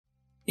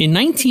In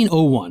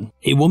 1901,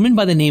 a woman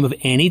by the name of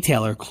Annie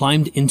Taylor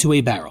climbed into a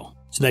barrel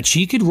so that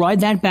she could ride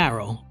that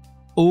barrel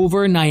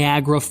over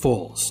Niagara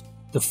Falls,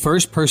 the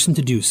first person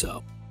to do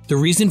so. The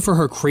reason for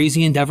her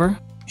crazy endeavor?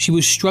 She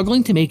was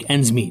struggling to make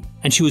ends meet,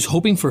 and she was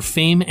hoping for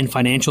fame and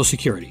financial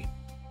security.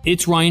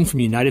 It's Ryan from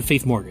United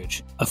Faith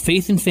Mortgage, a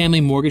faith and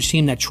family mortgage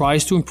team that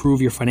tries to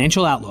improve your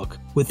financial outlook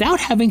without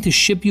having to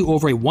ship you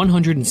over a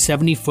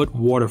 170-foot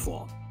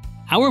waterfall.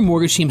 Our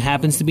mortgage team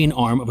happens to be an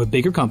arm of a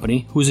bigger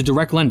company who is a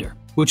direct lender,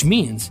 which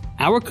means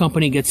our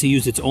company gets to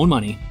use its own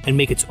money and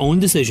make its own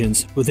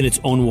decisions within its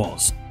own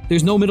walls.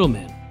 There's no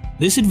middleman.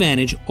 This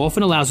advantage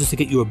often allows us to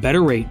get you a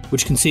better rate,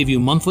 which can save you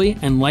monthly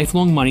and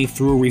lifelong money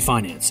through a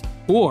refinance,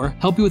 or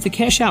help you with a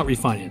cash-out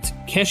refinance,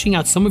 cashing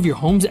out some of your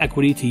home's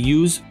equity to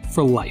use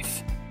for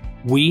life.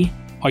 We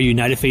are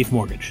United Faith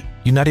Mortgage.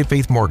 United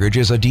Faith Mortgage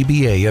is a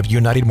DBA of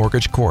United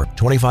Mortgage Corp.,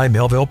 25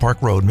 Melville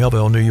Park Road,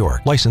 Melville, New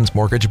York. Licensed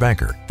mortgage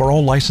banker. For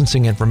all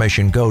licensing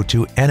information, go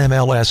to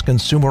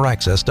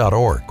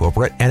nmlsconsumeraccess.org.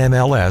 Corporate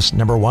NMLS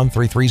number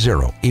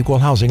 1330. Equal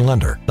housing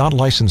lender. Not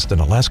licensed in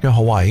Alaska,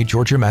 Hawaii,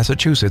 Georgia,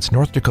 Massachusetts,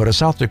 North Dakota,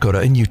 South Dakota,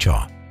 and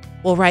Utah.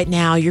 Well, right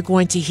now, you're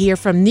going to hear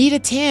from Nita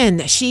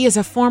Tin. She is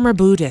a former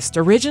Buddhist,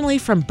 originally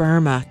from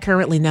Burma,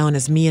 currently known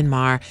as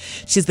Myanmar.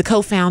 She's the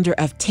co-founder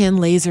of Tin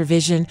Laser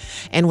Vision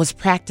and was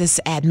practice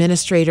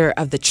administrator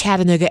of the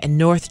Chattanooga and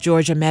North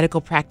Georgia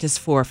medical practice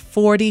for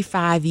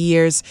 45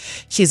 years.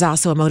 She's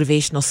also a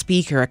motivational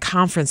speaker, a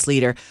conference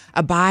leader,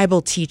 a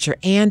Bible teacher,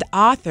 and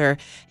author.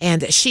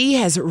 And she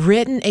has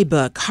written a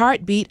book,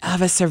 Heartbeat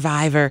of a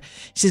Survivor.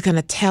 She's going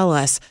to tell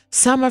us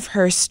some of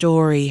her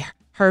story.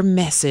 Her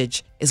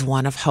message is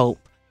one of hope.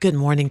 Good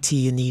morning to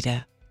you,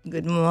 Nita.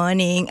 Good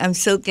morning. I'm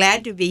so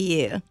glad to be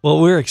here.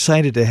 Well, we're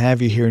excited to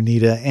have you here,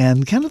 Nita.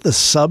 And kind of the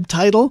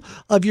subtitle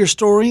of your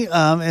story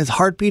is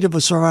Heartbeat of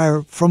a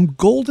Survivor, From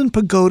Golden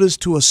Pagodas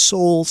to a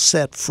Soul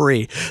Set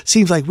Free.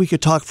 Seems like we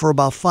could talk for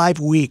about 5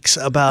 weeks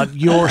about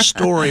your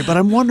story. But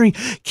I'm wondering,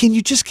 can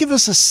you just give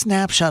us a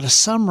snapshot, a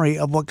summary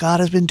of what God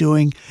has been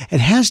doing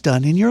and has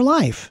done in your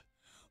life?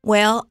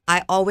 Well,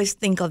 I always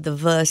think of the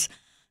verse,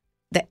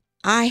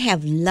 I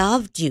have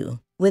loved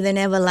you with an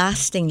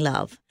everlasting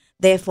love.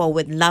 Therefore,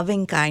 with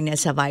loving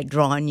kindness have I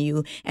drawn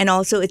you. And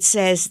also it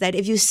says that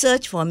if you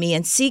search for me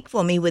and seek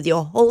for me with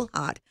your whole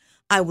heart,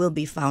 I will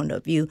be found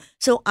of you.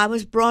 So I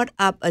was brought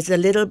up as a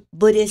little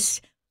Buddhist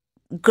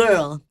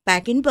girl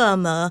back in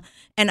Burma,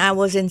 and I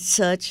was in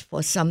search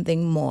for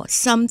something more,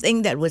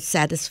 something that would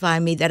satisfy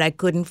me that I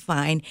couldn't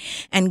find.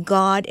 And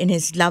God, in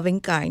his loving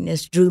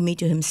kindness, drew me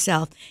to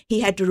himself. He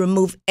had to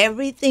remove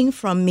everything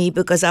from me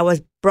because I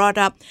was brought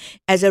up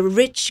as a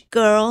rich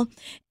girl,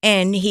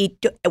 and he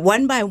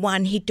one by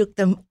one, he took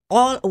them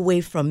all away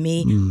from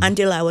me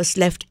until I was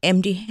left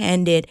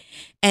empty-handed.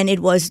 And it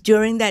was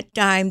during that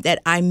time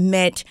that I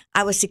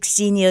was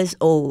 16 years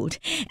old,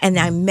 and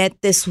I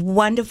met this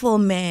wonderful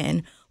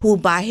man who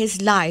by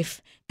his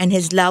life and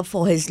his love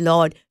for his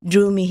Lord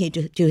drew me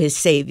to his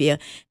Savior.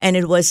 And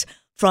it was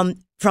from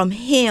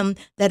him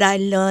that I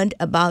learned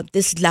about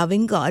this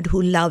loving God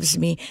who loves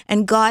me.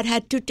 And God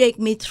had to take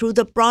me through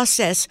the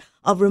process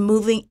of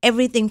removing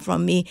everything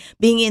from me,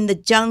 being in the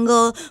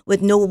jungle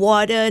with no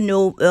water,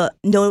 no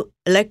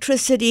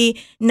electricity,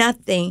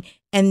 nothing.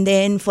 And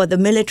then for the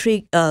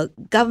military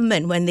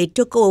government, when they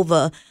took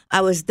over,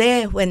 I was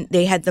there when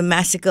they had the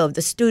massacre of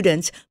the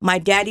students. My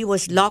daddy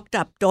was locked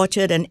up,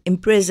 tortured, and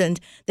imprisoned.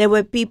 There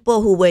were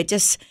people who were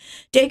just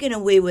taken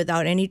away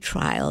without any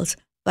trials.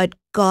 But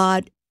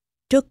God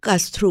took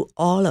us through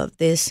all of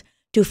this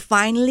to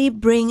finally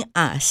bring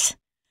us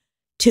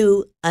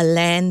to a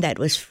land that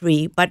was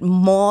free. But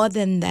more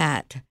than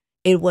that,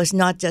 it was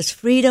not just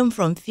freedom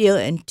from fear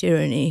and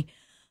tyranny,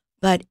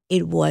 but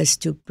it was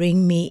to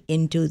bring me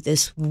into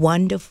this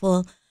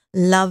wonderful,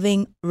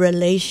 loving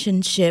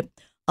relationship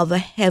of a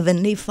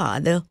heavenly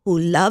Father who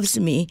loves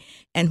me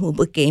and who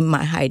became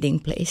my hiding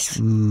place.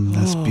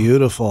 That's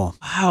beautiful.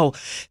 Wow.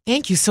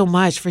 Thank you so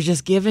much for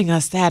just giving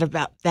us that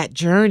about that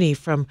journey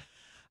from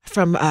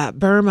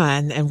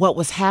Burma and what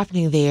was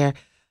happening there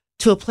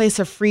to a place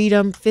of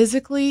freedom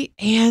physically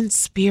and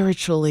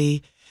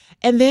spiritually.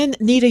 And then,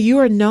 Nita, you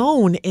are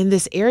known in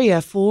this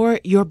area for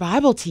your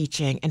Bible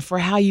teaching and for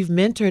how you've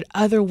mentored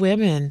other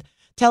women.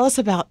 Tell us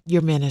about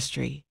your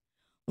ministry.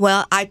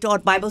 Well, I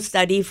taught Bible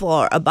study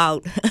for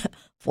about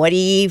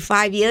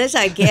 45 years,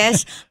 I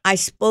guess. I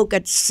spoke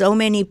at so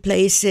many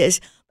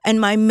places. And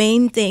my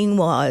main thing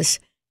was,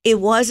 it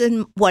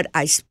wasn't what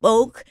I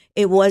spoke,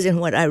 it wasn't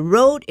what I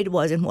wrote, it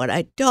wasn't what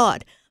I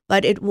taught,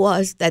 but it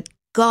was that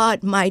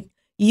God might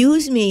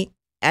use me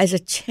as a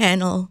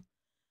channel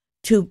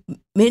to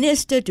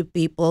minister to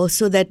people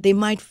so that they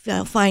might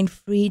find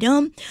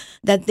freedom,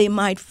 that they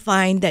might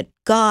find that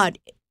God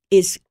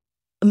is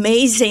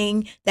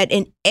amazing, that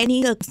in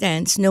any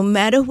circumstance, no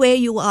matter where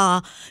you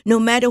are, no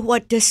matter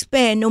what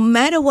despair, no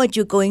matter what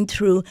you're going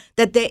through,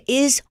 that there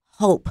is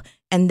hope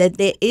and that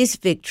there is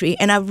victory.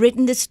 And I've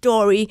written this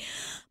story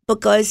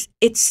because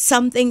it's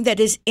something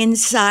that is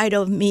inside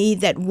of me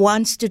that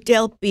wants to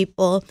tell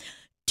people,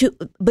 to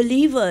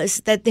believers,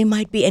 that they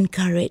might be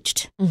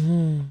encouraged.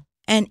 Mm-hmm.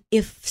 And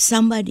if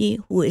somebody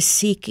who is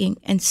seeking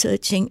and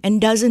searching and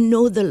doesn't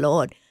know the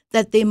Lord,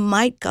 that they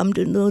might come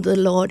to know the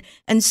Lord.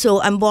 And so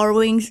I'm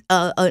borrowing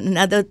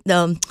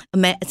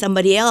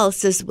somebody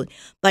else's,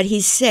 but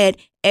he said,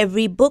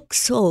 every book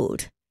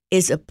sold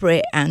is a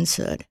prayer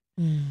answered.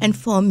 And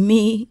for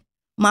me,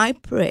 my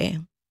prayer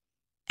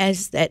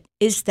is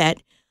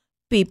that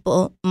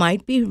people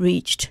might be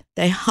reached,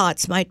 their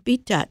hearts might be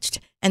touched,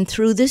 and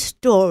through this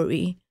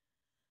story,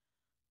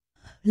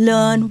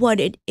 learn what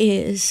it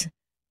is,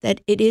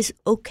 that it is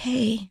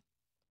okay,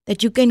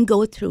 that you can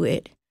go through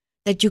it,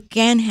 that you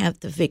can have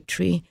the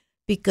victory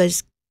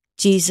because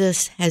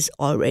Jesus has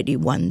already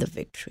won the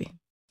victory.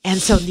 And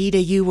so, Nita,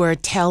 you were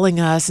telling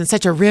us in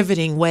such a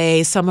riveting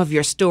way some of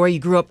your story. You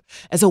grew up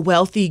as a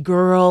wealthy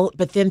girl,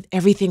 but then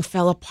everything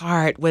fell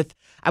apart with,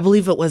 I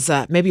believe it was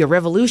maybe a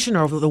revolution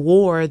or the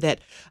war that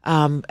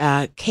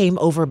came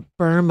over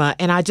Burma.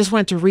 And I just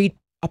wanted to read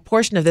a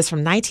portion of this from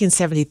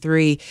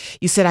 1973.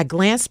 You said, I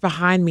glanced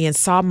behind me and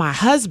saw my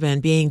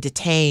husband being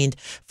detained.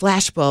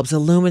 Flashbulbs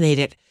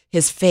illuminated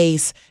his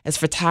face as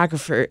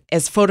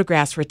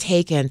photographs were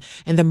taken,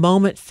 and the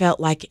moment felt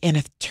like an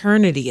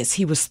eternity as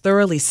he was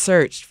thoroughly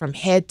searched from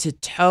head to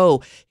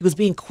toe. He was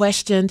being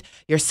questioned.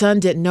 Your son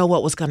didn't know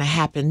what was going to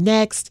happen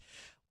next.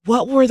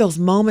 What were those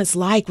moments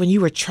like when you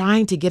were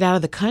trying to get out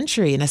of the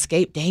country and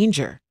escape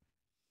danger?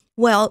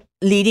 Well,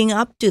 leading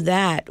up to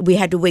that, we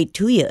had to wait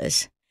 2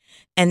 years.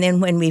 And then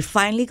when we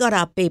finally got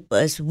our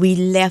papers, we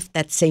left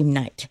that same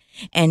night.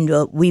 And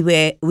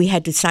we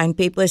had to sign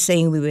papers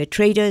saying we were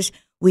traitors.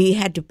 We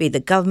had to pay the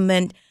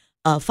government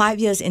 5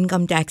 years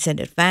income tax in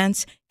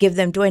advance, give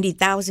them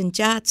 20,000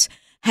 jats,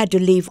 had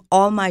to leave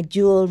all my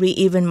jewelry,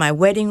 even my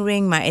wedding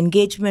ring, my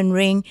engagement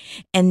ring,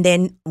 and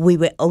then we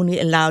were only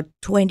allowed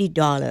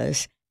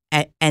 $20.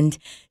 And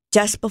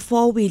just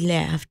before we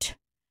left,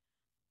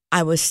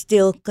 I was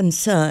still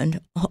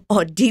concerned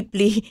or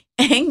deeply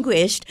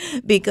anguished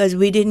because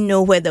we didn't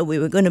know whether we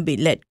were going to be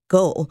let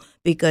go,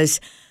 because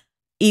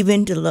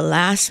even till the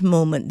last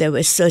moment there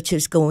were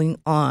searches going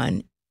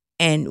on.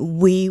 And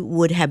we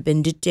would have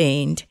been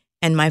detained.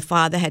 And my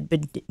father had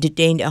been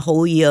detained a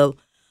whole year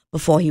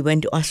before he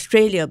went to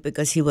Australia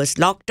because he was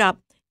locked up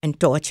and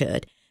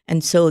tortured.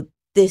 And so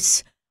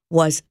this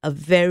was a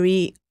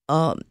very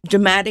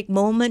dramatic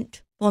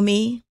moment for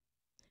me.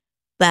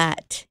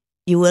 But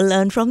you will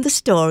learn from the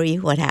story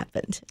what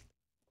happened.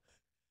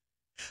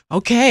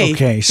 Okay.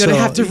 Going to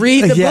have to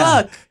read the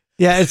book.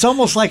 Yeah, it's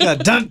almost like a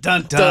dun,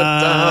 dun,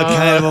 dun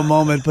kind of a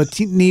moment. But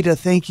Nita,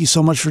 thank you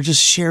so much for just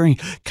sharing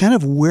kind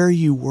of where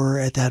you were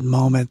at that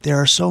moment. There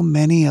are so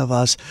many of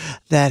us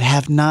that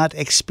have not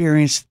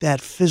experienced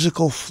that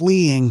physical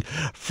fleeing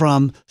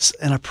from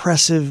an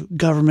oppressive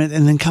government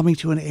and then coming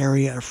to an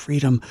area of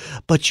freedom.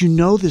 But you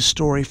know this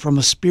story from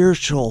a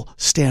spiritual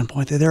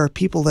standpoint, that there are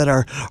people that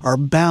are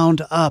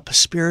bound up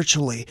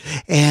spiritually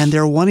and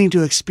they're wanting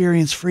to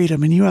experience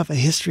freedom. And you have a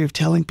history of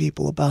telling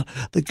people about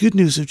the good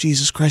news of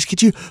Jesus Christ.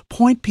 Could you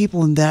point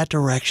people in that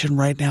direction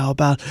right now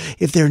about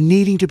if they're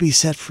needing to be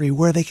set free,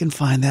 where they can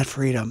find that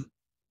freedom?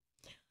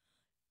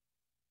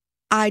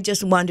 I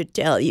just want to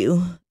tell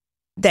you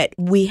that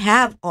we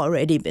have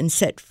already been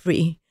set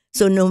free.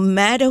 So no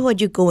matter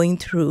what you're going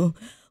through,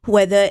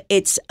 whether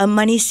it's a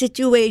money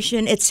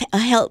situation, it's a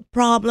health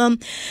problem,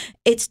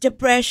 it's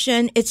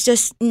depression, it's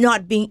just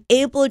not being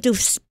able to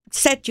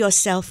set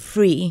yourself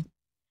free,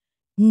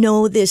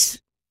 know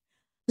this,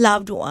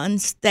 loved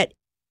ones, that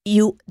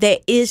there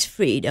is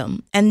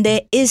freedom and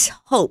there is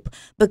hope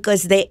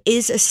because there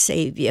is a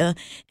Savior.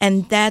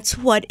 And that's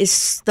what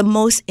is the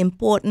most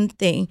important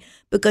thing,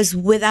 because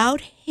without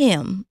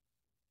Him,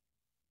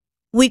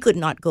 we could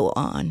not go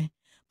on.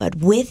 But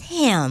with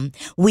Him,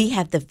 we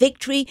have the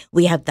victory,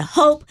 we have the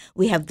hope,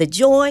 we have the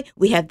joy,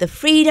 we have the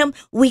freedom.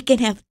 We can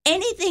have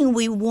anything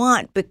we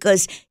want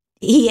because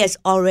He has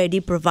already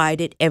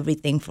provided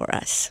everything for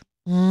us.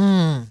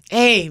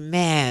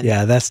 Amen.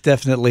 Yeah, that's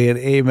definitely an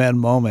amen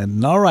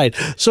moment. All right.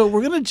 So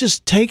we're going to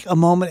just take a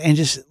moment and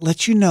just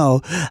let you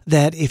know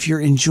that if you're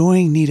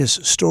enjoying Nita's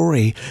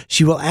story,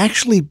 she will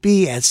actually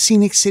be at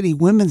Scenic City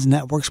Women's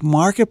Network's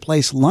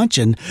Marketplace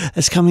Luncheon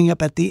that's coming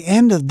up at the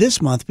end of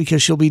this month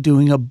because she'll be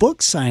doing a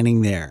book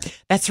signing there.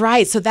 That's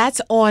right. So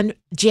that's on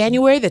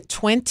January the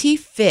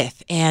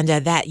 25th. And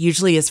that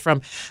usually is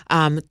from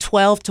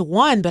 12 to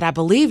 1. But I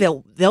believe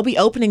they'll be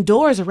opening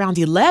doors around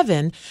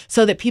 11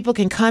 so that people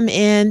can come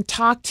in,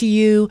 talk to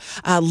you,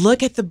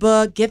 look at the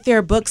book, get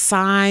their book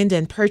signed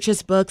and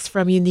purchase books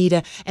from you,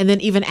 Nita. And then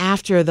even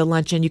after the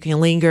luncheon, you can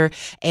linger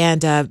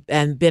and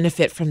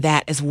benefit from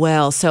that as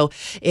well. So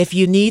if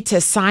you need to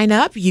sign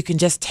up, you can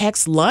just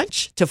text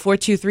lunch to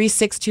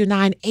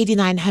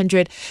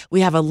 423-629-8900.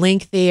 We have a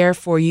link there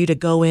for you to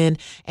go in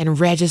and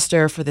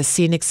register for the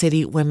Scenic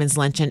City Women's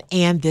Luncheon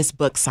and this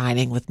book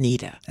signing with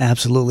Nita.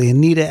 Absolutely.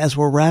 And Nita, as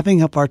we're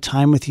wrapping up our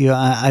time with you,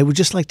 I would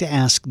just like to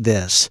ask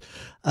this.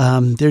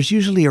 There's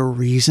usually a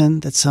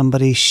reason that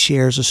somebody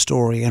shares a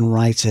story and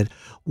writes it.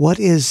 What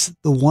is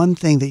the one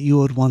thing that you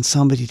would want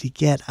somebody to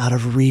get out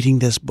of reading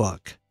this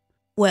book?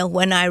 Well,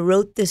 when I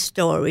wrote this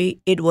story,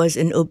 it was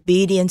in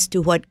obedience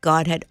to what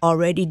God had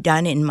already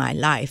done in my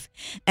life.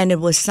 And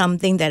it was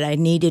something that I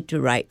needed to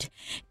write.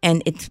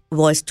 And it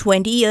was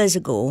 20 years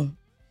ago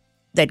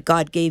that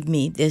God gave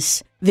me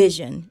this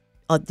vision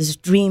or this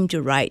dream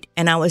to write,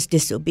 and I was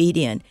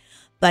disobedient.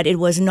 But it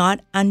was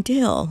not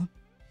until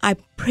I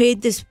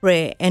prayed this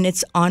prayer, and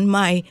it's on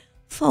my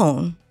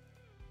phone.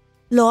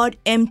 Lord,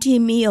 empty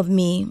me of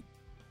me,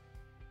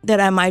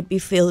 that I might be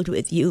filled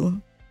with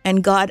you.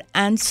 And God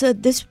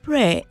answered this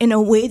prayer in a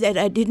way that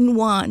I didn't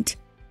want,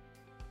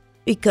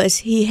 because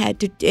he had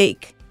to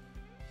take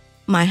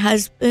my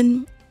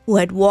husband, who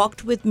had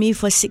walked with me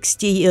for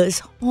 60 years,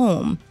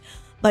 home.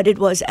 But it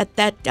was at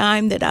that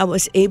time that I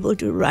was able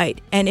to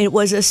write. And it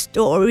was a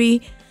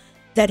story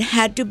that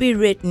had to be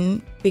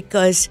written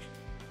because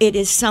it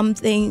is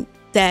something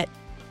that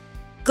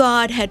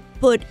God had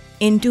put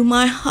into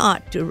my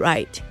heart to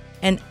write.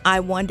 And I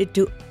wanted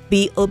to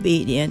be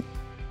obedient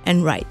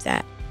and write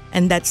that.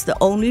 And that's the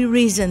only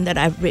reason that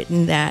I've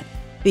written that,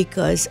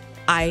 because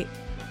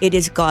it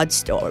is God's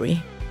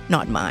story,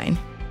 not mine.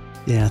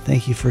 Yeah,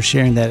 thank you for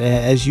sharing that.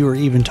 As you were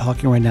even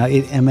talking right now,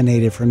 it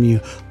emanated from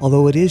you.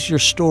 Although it is your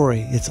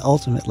story, it's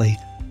ultimately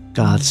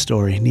God's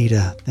story.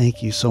 Nita,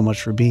 thank you so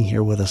much for being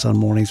here with us on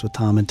Mornings with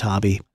Tom and Tabby.